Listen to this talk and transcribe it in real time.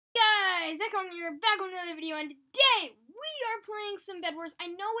guys, Zokmbies here, back with another video, and today we are playing some bedwars. I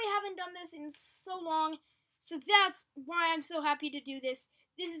know we haven't done this in so long, so that's why I'm so happy to do this.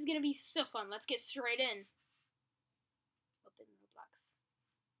 This is gonna be so fun. Let's get straight in. Open the box.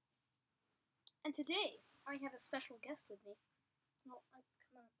 And today I have a special guest with me. Oh,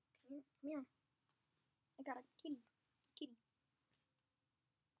 come on, come here. I got a kitty.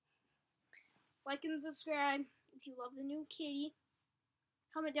 Like and subscribe if you love the new kitty.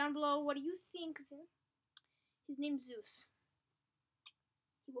 Comment down below, what do you think of him? His name's Zeus.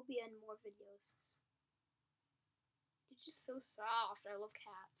 He will be in more videos. He's just so soft. I love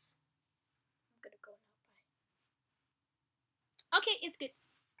cats. I'm gonna go now. Bye. Okay, it's good.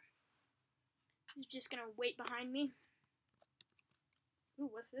 He's just gonna wait behind me. Ooh,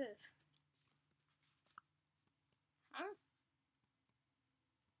 what's this? Huh?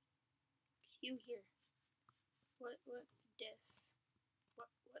 Q here. What's this?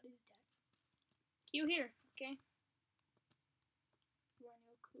 What is that? Q here, okay. You are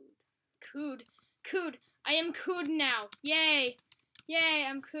now cooed. Cooed. I am cooed now. Yay. Yay,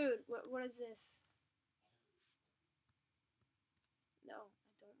 I'm cooed. What is this? No,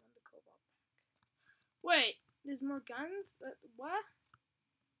 I don't want the cobalt back. Wait, there's more guns? What?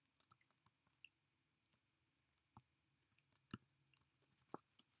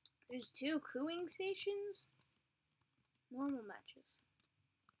 There's 2 cooing stations? Normal matches.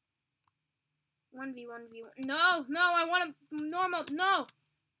 1v1v1. No, I want a normal. No.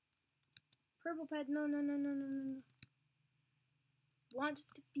 Purple pad. No. Want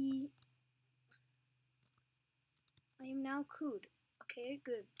to be. I am now cooed. Okay,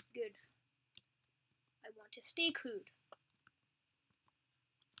 good. I want to stay cooed.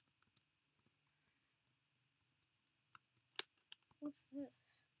 What's this?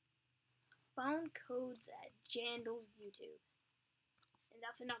 Found codes at Jandal's YouTube. And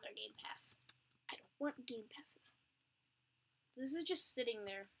that's another game pass. I don't want game passes. This is just sitting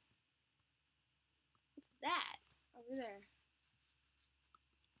there. What's that? Over there.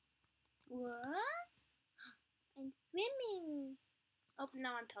 What? I'm swimming. Oh,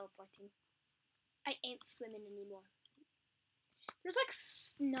 now I'm teleporting. I ain't swimming anymore. There's like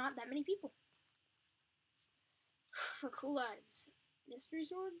not that many people. For cool items. Mystery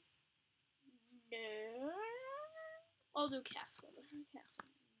sword? No. I'll do castle.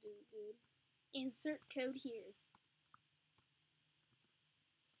 Dude. Insert code here.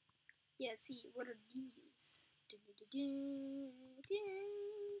 Yeah, see, what are these?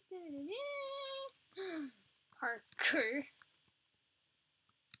 Parker.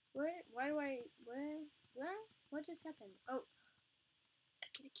 What just happened? Oh, I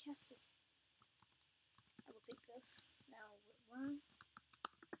get a castle. I will take this. Now, what?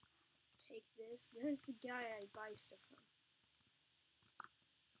 Take this. Where's the guy I buy stuff from?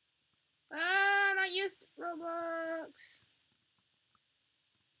 Ah, not used to Roblox.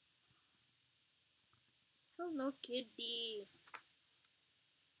 Hello, kitty.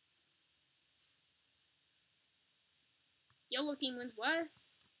 Yellow team wins. What?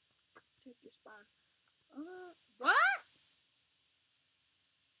 Check your spawn. What?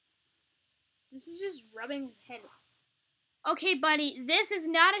 This is just rubbing his head. Okay, buddy, this is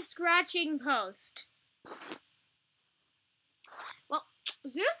not a scratching post. Well,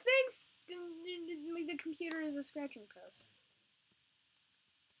 Zeus thinks the computer is a scratching post.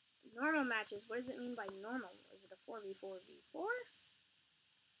 Normal matches. What does it mean by normal? Is it a 4v4v4?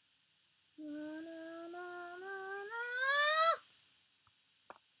 No.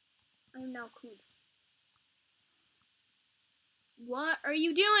 I'm now cool. What are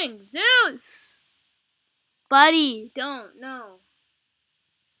you doing, Zeus? Buddy, don't. No.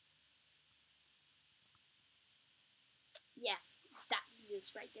 Yeah, that's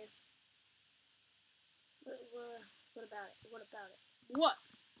Zeus right there. What about it? What?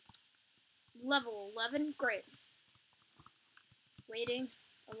 Level 11? Great. Rating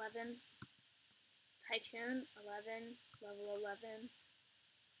 11. Tycoon 11. Level 11.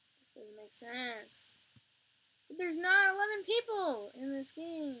 This doesn't make sense. But there's not 11 people in this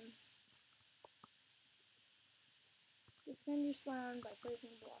game. Defend your spawn by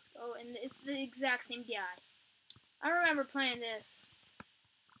placing blocks. Oh, and it's the exact same guy. I remember playing this.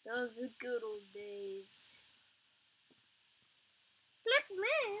 Those were the good old days. Look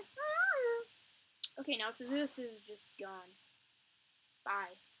me. Okay, now Zeus is just gone.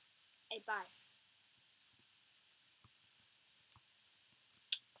 Bye. Hey, bye.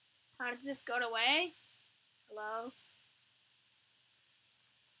 How did this go away? Hello?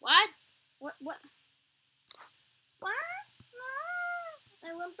 What? What? What? No!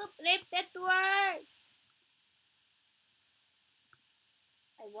 I want to play bedwars.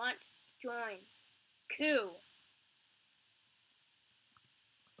 I want Join. Coup.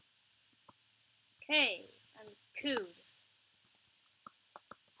 Okay, I'm cooed.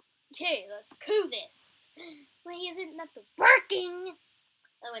 Okay, let's coup this. Why isn't nothing working?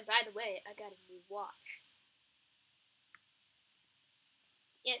 Oh, and by the way, I got a new watch.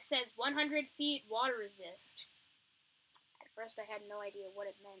 It says 100 feet water resist. At first I had no idea what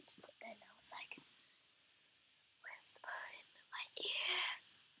it meant, but then I was like, whisper into my ear.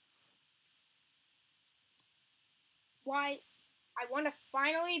 Why? I want to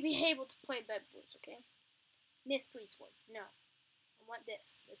finally be able to play bedwars, okay? Mystery Sword. No. I want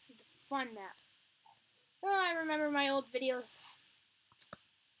this. This is the fun map. Oh, I remember my old videos.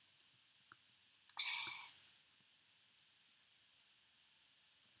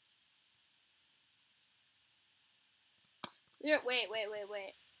 Yeah, wait.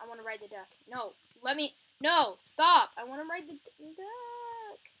 I want to ride the duck. No, let me. No, stop. I want to ride the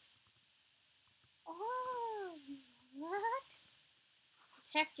duck. Oh, what?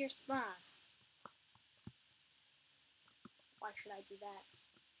 Protect your spawn. Why should I do that?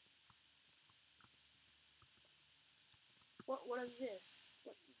 What is this?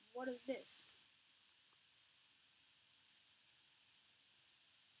 What is this?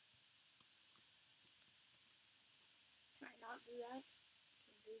 Can I not do that?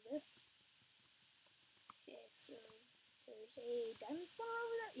 Can I do this? Okay, so there's a diamond spawner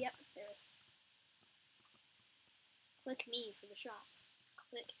over there? Yep, there is. Click me for the shop.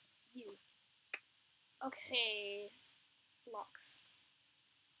 Click you. Okay. Blocks.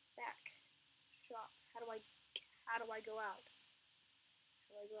 Back. Shop. How do I go out? How do I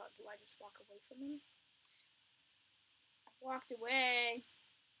go out? Do I just walk away from him? I walked away.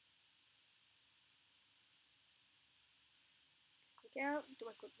 Click out. Do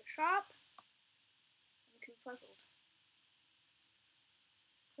I click the shop? I'm confuzzled.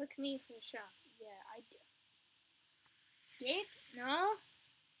 Click me for the shop. Yeah, I do. Escape? No?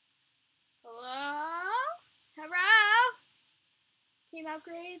 Hello? Hello? Team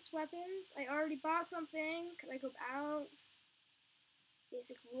upgrades, weapons. I already bought something. Could I go out?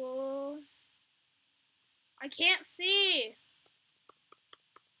 Basic rule. I can't see.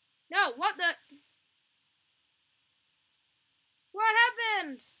 No, what the? What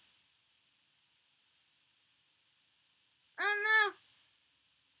happened? Oh no.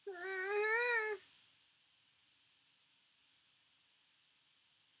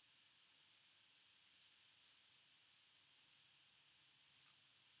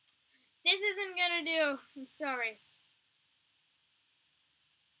 This isn't gonna do. I'm sorry.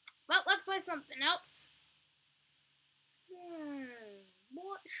 Well, let's play something else.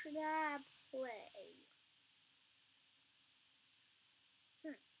 What should I play?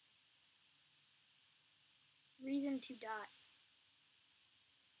 Reason to die.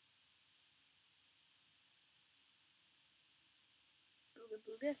 Booga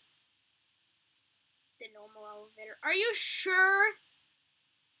booga. The normal elevator. Are you sure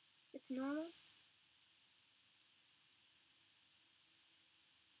it's normal?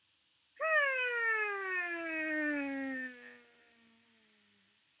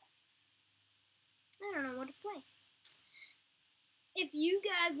 I don't know what to play. If you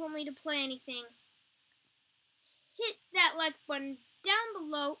guys want me to play anything, hit that like button down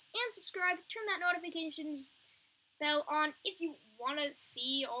below and subscribe. Turn that notifications bell on if you want to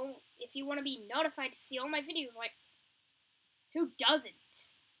see if you want to be notified to see all my videos. Like, who doesn't?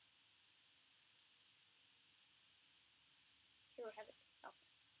 Here we have it.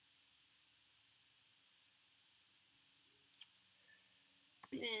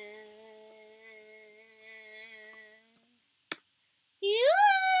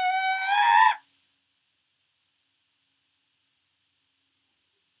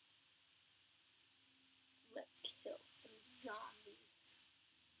 Let's kill some zombies.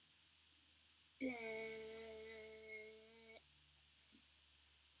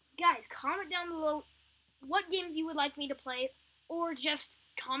 Guys, comment down below what games you would like me to play, or just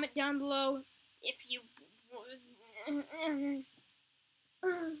comment down below if you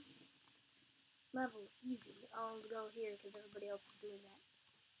level easy. I'll go here because everybody else is doing that.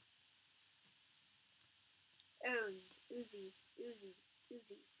 Oh, Uzi.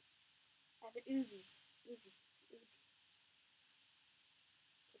 I have an Uzi.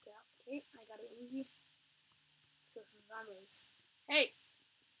 Look out. Okay, I got an Uzi. Let's go some zombos. Hey!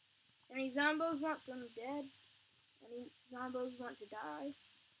 Any zombos want some dead? Any zombos want to die?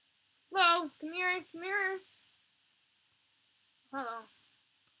 Hello! Come here! Hello.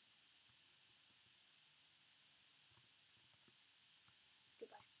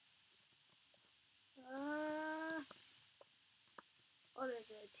 Goodbye. Oh,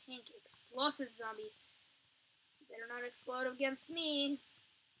 there's a tank explosive zombie. Better not explode against me.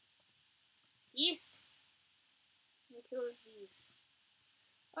 Beast. Let me kill this beast.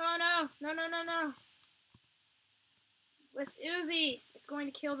 Oh no! No, no, no, no! This Uzi! It's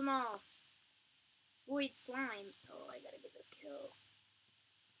going to kill them all. Void slime. Oh, I gotta get this kill.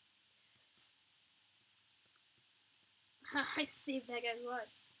 Yes. I saved that guy's life.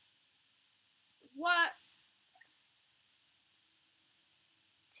 What?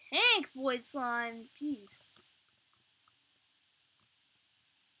 Tank void slime. Jeez.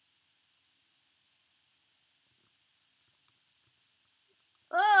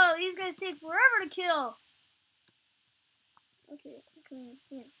 Oh, these guys take forever to kill. Okay, come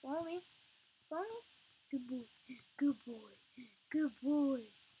here. Follow me. Follow me. Good boy. Good boy. Good boy.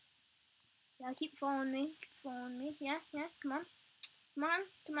 Yeah, keep following me. Keep following me. Yeah, yeah. Come on. Come on.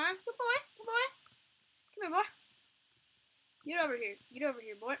 Come on. Good boy. Good boy. Come here, boy. Get over here. Get over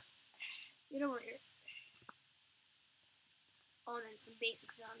here, boy. Get over here. Oh, and then some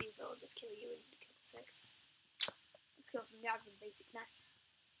basic zombies. I'll just kill you and kill 6. Let's kill some guys with a basic knife.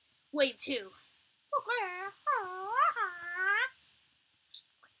 Wave 2. Okay.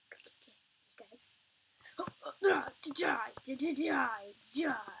 Guys. Die.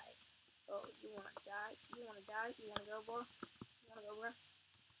 Oh, you wanna die? You wanna die? You wanna go, boy? You wanna go, bro?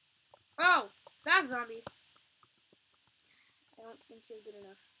 Oh, that zombie. I don't think you're good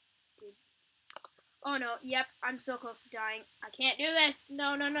enough, dude. Oh no, yep, I'm so close to dying. I can't do this.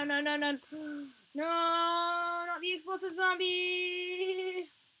 No, no, no, no, no, no. No, not the explosive zombie.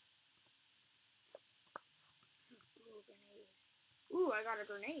 Ooh, grenade. Ooh, I got a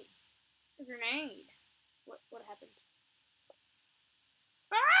grenade. A grenade. What happened?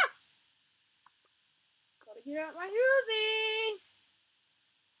 Ah! Gotta get out my Uzi.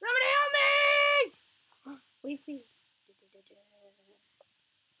 Somebody help me! Wait, please.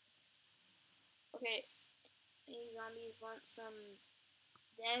 Okay. Any zombies want some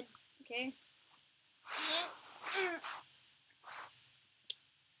dead? Okay.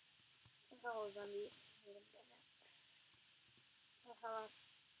 Hello, zombie. Oh, hello.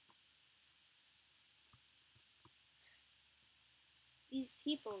 These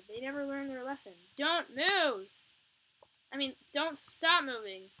people, they never learn their lesson. Don't move! I mean, don't stop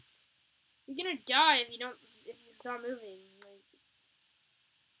moving. You're gonna die if you stop moving. Like,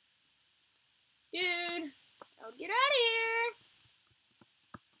 dude, I'll get out of here.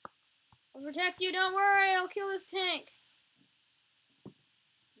 I'll protect you, don't worry, I'll kill this tank.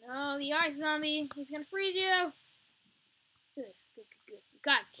 No, the ice zombie, he's gonna freeze you. Good. You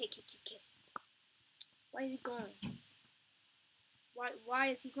got him. Kick. Why is he glowing? Why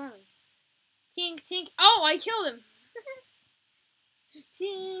is he glowing? Tink. Oh, I killed him.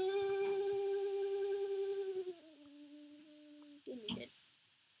 Tink. Give me it.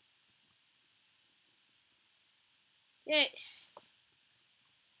 Hey.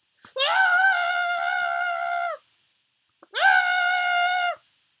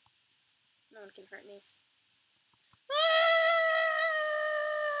 No one can hurt me.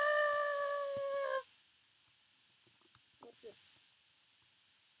 What's this?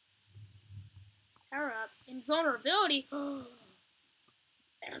 Power up. Invulnerability. I'm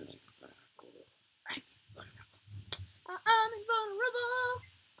invulnerable. I'm invulnerable.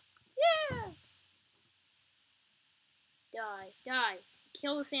 Yeah. Die.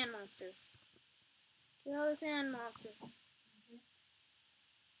 Kill the sand monster. Kill the sand monster.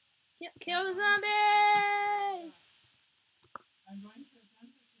 Kill the zombies!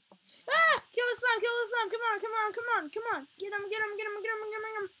 Ah! Kill the slime! Come on! Get him!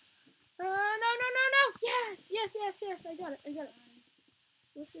 No! Yes! I got it.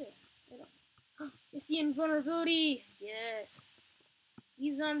 What's this? It's the invulnerability! Yes.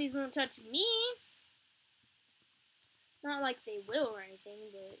 These zombies won't touch me. Not like they will or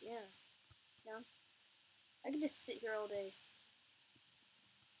anything, but yeah. No? I could just sit here all day.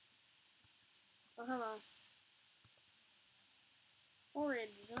 Oh, hello. Horrid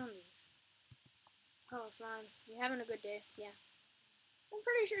zombies. Hello, slime. You having a good day? Yeah. I'm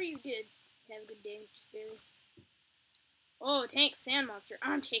pretty sure you did have a good day, just barely. Oh, tank sand monster.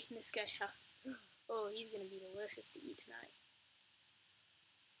 I'm taking this guy out. Oh, he's gonna be delicious to eat tonight.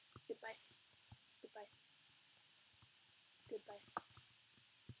 Goodbye.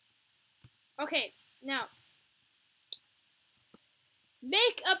 Okay, now.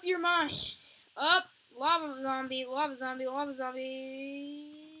 Make up your mind. Up. Lava zombie.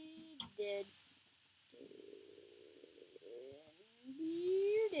 Dead.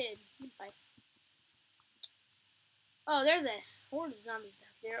 You're dead. Goodbye. Oh, there's a horde of zombies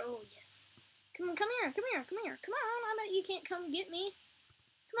back there. Oh, yes. Come here. Come on. I bet you can't come get me.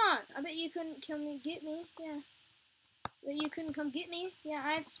 Come on. I bet you couldn't come and get me. Yeah. But you couldn't come get me. Yeah,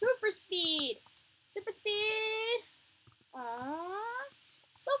 I have super speed. Super speed. Aww.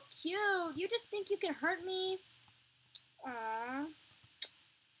 So cute. You just think you can hurt me? Aww.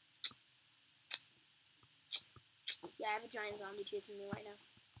 Yeah, I have a giant zombie chasing me right now.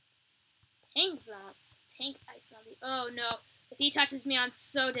 Tank ice zombie. Oh no. If he touches me, I'm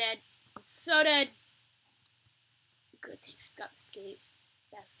so dead. I'm so dead. Good thing I've got the skate.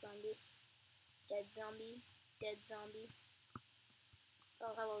 Fast zombie. Dead zombie. Dead zombie.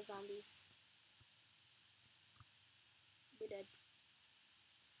 Oh, hello, zombie. You're dead.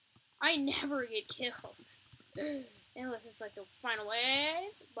 I never get killed. Unless it's like the final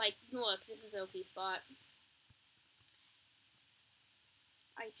wave. Like, look, this is OP spot.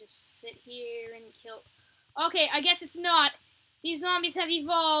 I just sit here and kill. Okay, I guess it's not. These zombies have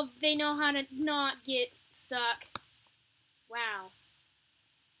evolved. They know how to not get stuck. Wow.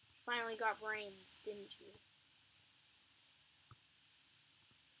 Finally got brains, didn't you?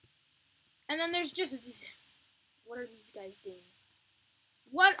 And then there's just... What are these guys doing?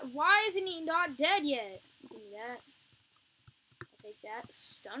 What? Why isn't he not dead yet? Give me that. I'll take that.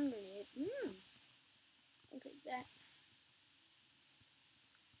 Stun grenade. I'll take that.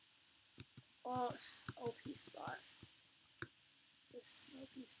 Oh, OP spot. This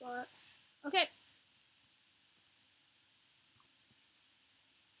OP spot. Okay.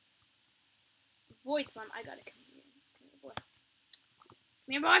 Void Slime. I gotta come here. Come here, boy. Come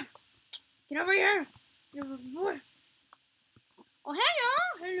here, boy. Get over here. Get over here, boy. Oh, hello.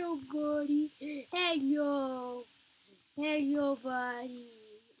 Hello, buddy. Hello. Hello, buddy.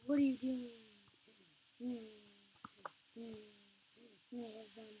 What are you doing? I have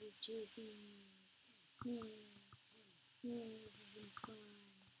zombies chasing me. This isn't fun.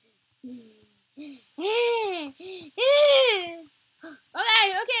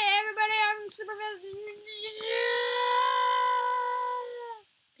 Okay, everybody, I'm super fast.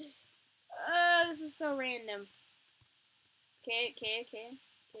 This is so random. Okay,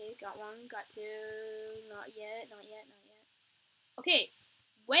 got one, got two, not yet. Okay,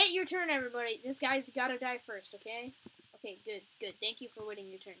 wait your turn, everybody. This guy's gotta die first, okay? Okay, good. Thank you for waiting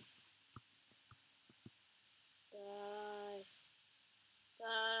your turn.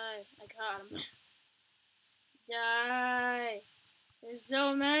 Die. I caught him. Die. There's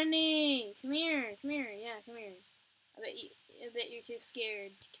so many. Come here. Yeah, come here. I bet you're too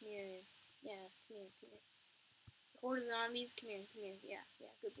scared. Come here. Yeah, come here. Horde of zombies. Come here. Yeah,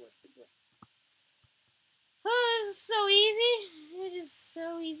 good boy. Oh, this is so easy. They're just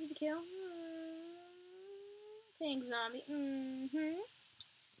so easy to kill. Tank zombie.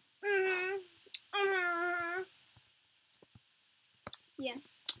 Yeah.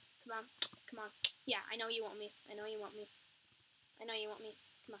 Come on. Yeah, I know you want me. Come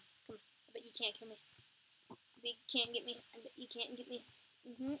on. I bet you can't kill me. I bet you can't get me. I bet you can't get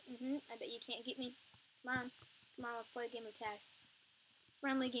me. Come on, let's play a game of tag.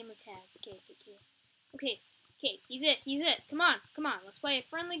 Friendly game of tag. Okay, he's it. Come on, let's play a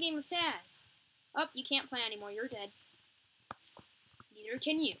friendly game of tag. Oh, you can't play anymore, you're dead. Neither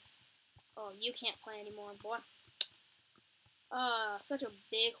can you. Oh, you can't play anymore, boy. Such a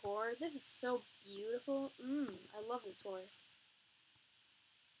big horde. This is so beautiful. I love this horde.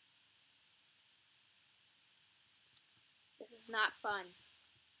 This is not fun.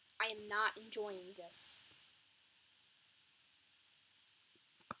 I am not enjoying this.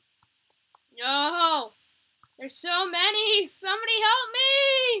 No! There's so many! Somebody help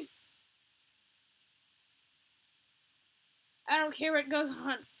me! I don't care what goes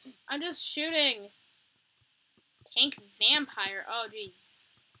on. I'm just shooting. Tank vampire. Oh, jeez.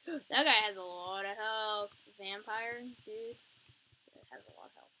 That guy has a lot of health. Vampire, dude. That has a lot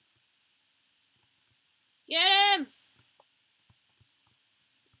of health. Get him!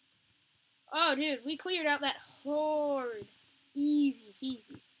 Oh, dude, we cleared out that horde. Easy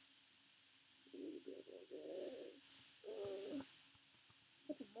peasy.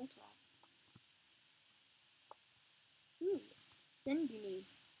 What's a Molotov? Ooh, stun grenade.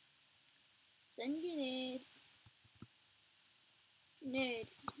 Nade.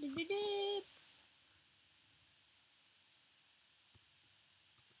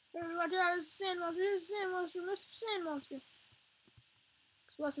 Watch out, it's a sand monster, Mr. Sand Monster.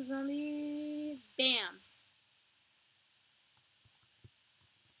 Explosive zombie. Bam.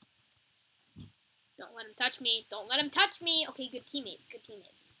 Don't let him touch me. Okay, good teammates.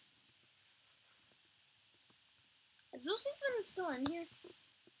 Is Zoseason still in here?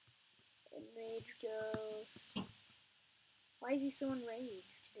 Enraged Ghost. Why is he so enraged?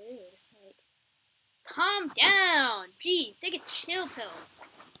 Dude, like, calm down. Jeez, take a chill pill.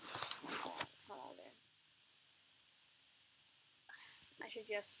 should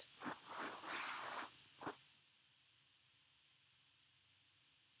just...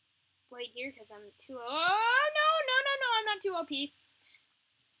 wait here, because I'm too... Oh, no, I'm not too OP.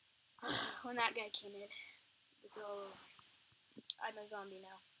 When that guy came in, it's all over. I'm a zombie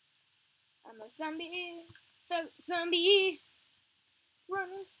now. I'm a zombie, zombie,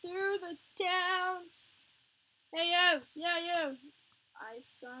 running through the towns. Hey, yo, yo. I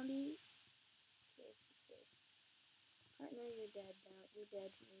zombie. Okay. Partner, you're dead now. You're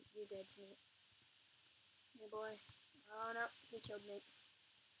dead to me. You're dead to me. Hey, boy. Oh, no, he killed me.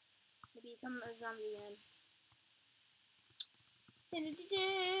 Maybe become a zombie again. I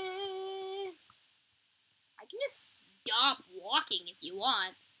can just stop walking if you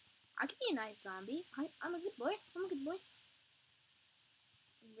want. I can be a nice zombie. I'm a good boy. I'm a good boy.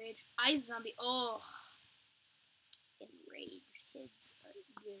 Enraged. Ice zombie. Oh. Enraged kids are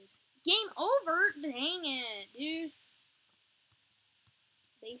good. Game over? Dang it, dude.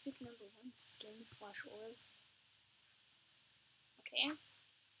 Basic number 1. Skins / auras. Okay.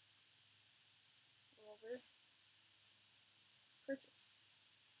 Over. Purchase.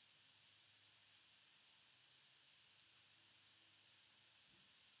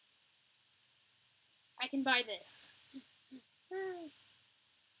 I can buy this.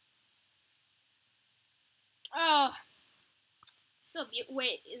 Oh. So beautiful.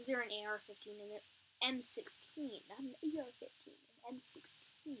 Wait, is there an AR-15 in it? M16, not an AR-15. An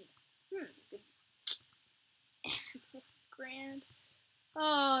M16. Good. Grand.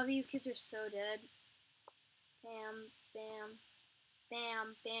 Oh, these kids are so dead. Bam, bam,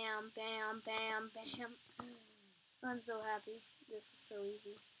 bam, bam, bam, bam, bam. I'm so happy. This is so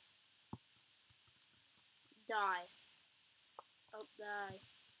easy. Die. Oh, die.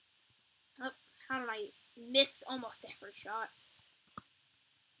 Oh, how did I miss almost every shot?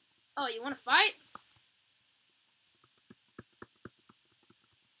 Oh, you want to fight?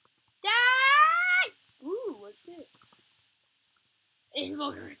 Die! Ooh, what's this?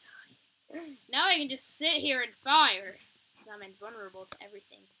 Invulnerability. Now I can just sit here and fire. Because I'm invulnerable to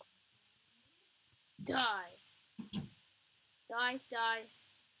everything. Die. Die.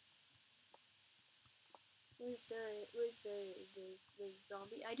 Where's the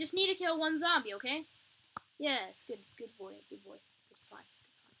zombie? I just need to kill one zombie, okay? Yes, good boy. Good sign.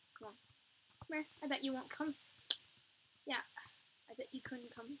 Come on. Come here. I bet you won't come. Yeah. I bet you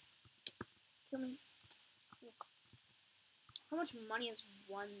couldn't come. Kill me. Yeah. How much money is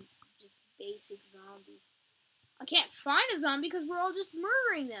one just basic zombie? I can't find a zombie because we're all just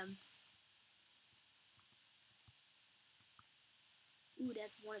murdering them. Ooh,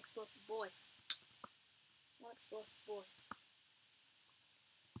 that's one explosive boy. One explosive boy.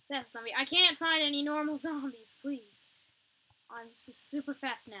 That's a zombie. I can't find any normal zombies, please. I'm just super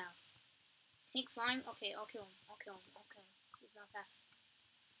fast now. Tank slime? Okay, I'll kill him. He's not fast.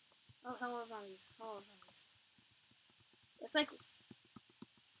 Oh, hello zombies. It's like,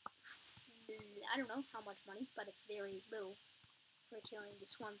 I don't know how much money, but it's very little for killing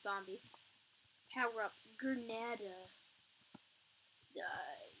just one zombie. Power up Grenada.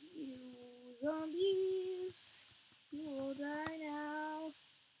 Die, you zombies. You will die now.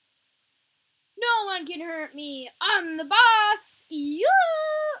 No one can hurt me. I'm the boss. Yeah.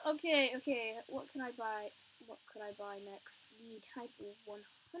 Okay. What can I buy? What could I buy next? The type of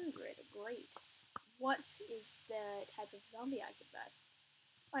 100. Great. What is the type of zombie I could buy?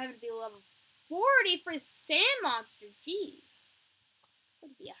 I have to be level 40 for sand monster. Jeez. That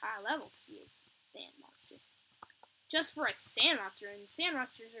would be a high level to be a sand monster. Just for a sand monster, and sand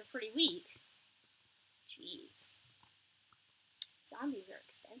monsters are pretty weak. Jeez. Zombies are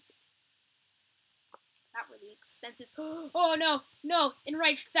expensive. Not really expensive. Oh no!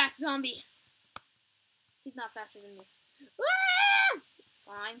 Enraged fast zombie. He's not faster than me. Ah!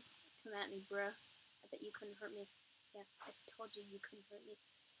 Slime, come at me, bruh. I bet you couldn't hurt me. Yeah, I told you couldn't hurt me.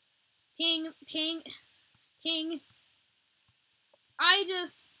 Ping. I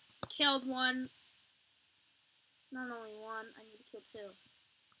just killed one. Not only one, I need to kill two.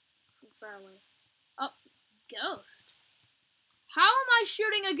 From far away. Oh, ghost. How am I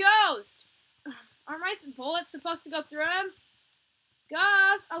shooting a ghost? Aren't my bullets supposed to go through him?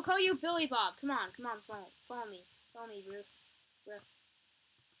 Ghost! I'll call you Billy Bob. Come on, follow me. Follow me, bro.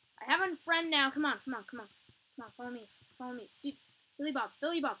 I have a friend now. Come on, follow me. Dude, Billy Bob,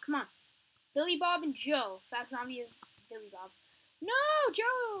 come on. Billy Bob and Joe. Fast zombie is Billy Bob. No,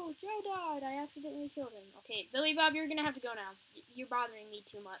 Joe died. I accidentally killed him. Okay, Billy Bob, you're gonna have to go now. You're bothering me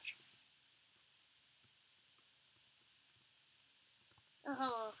too much. Oh,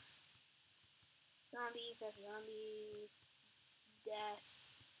 hello. Zombie, fast zombie, death.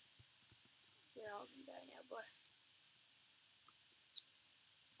 You're all gonna die now, boy.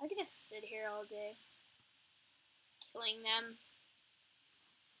 I could just sit here all day, killing them.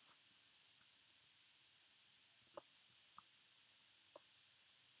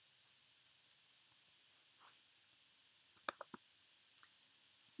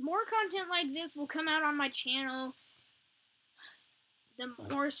 More content like this will come out on my channel, the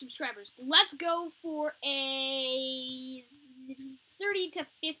more subscribers. Let's go for a 30 to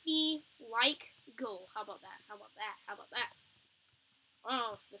 50 like goal. How about that? How about that? How about that?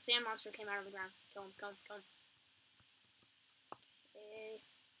 Oh, the sand monster came out of the ground. Kill him, kill him, kill him. Okay.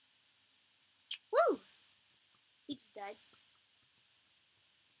 Woo! He just died.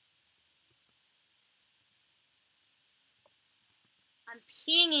 I'm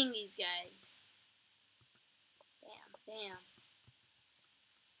pinging these guys. Bam, bam.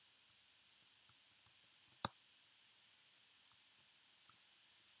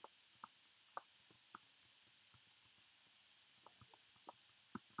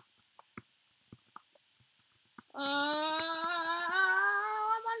 I'm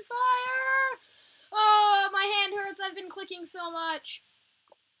on fire! Oh, my hand hurts. I've been clicking so much.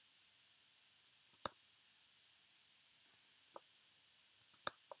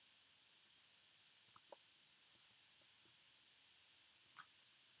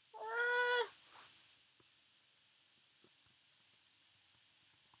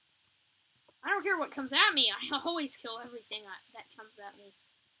 I don't care what comes at me. I always kill everything that comes at me.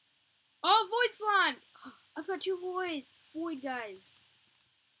 Oh, void slime! I've got 2 void guys.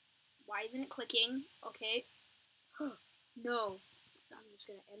 Why isn't it clicking? Okay. No. I'm just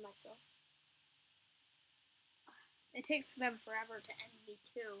gonna end myself. It takes them forever to end me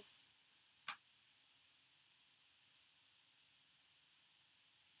too.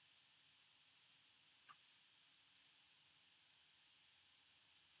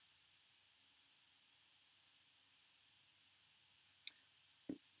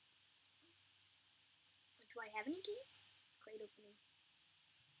 Do I have any keys? Crate opening.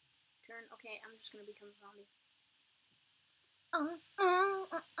 Turn. Okay, I'm just gonna become a zombie.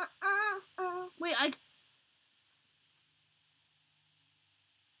 Wait,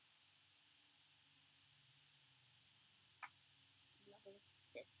 level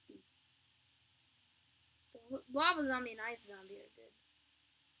 50. The lava zombie and ice zombie are good.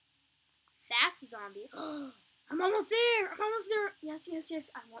 Fast zombie. I'm almost there. I'm almost there. Yes, yes,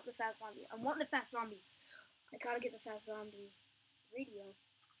 yes. I want the fast zombie. I want the fast zombie. I gotta get the fast zombie radio.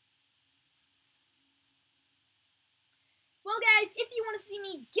 Well, guys, if you want to see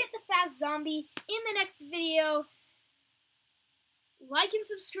me get the fast zombie in the next video, like and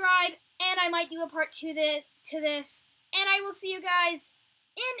subscribe, and I might do a part 2 to this. And I will see you guys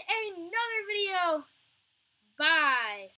in another video. Bye.